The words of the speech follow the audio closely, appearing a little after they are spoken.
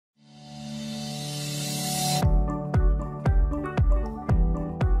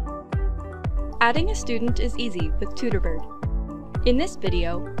Adding a student is easy with TutorBird. In this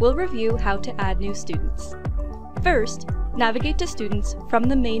video, we'll review how to add new students. First, navigate to Students from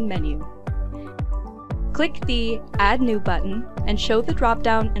the main menu. Click the Add New button and show the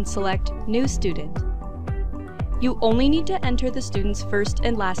drop-down and select New Student. You only need to enter the student's first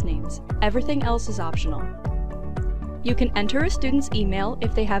and last names. Everything else is optional. You can enter a student's email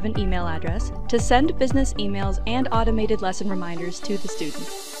if they have an email address to send business emails and automated lesson reminders to the student.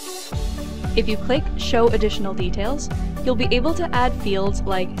 If you click Show Additional Details, you'll be able to add fields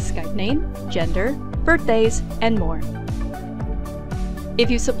like Skype name, gender, birthdays, and more.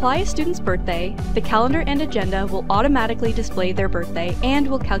 If you supply a student's birthday, the calendar and agenda will automatically display their birthday and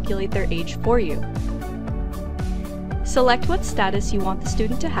will calculate their age for you. Select what status you want the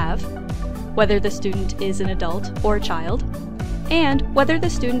student to have, whether the student is an adult or a child, and whether the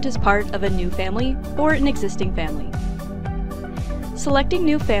student is part of a new family or an existing family. Selecting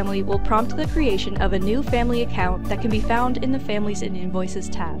New Family will prompt the creation of a new family account that can be found in the Families and Invoices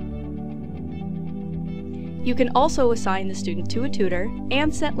tab. You can also assign the student to a tutor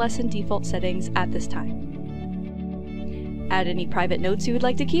and set lesson default settings at this time. Add any private notes you would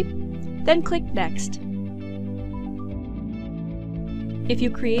like to keep, then click Next. If you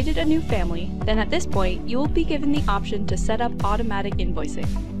created a new family, then at this point you will be given the option to set up automatic invoicing.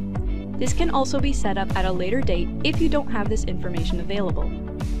 This can also be set up at a later date if you don't have this information available.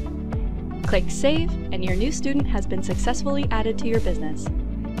 Click Save and your new student has been successfully added to your business.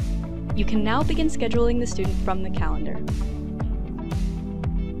 You can now begin scheduling the student from the calendar.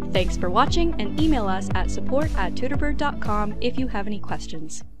 Thanks for watching and email us at support@tutorbird.com if you have any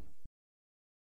questions.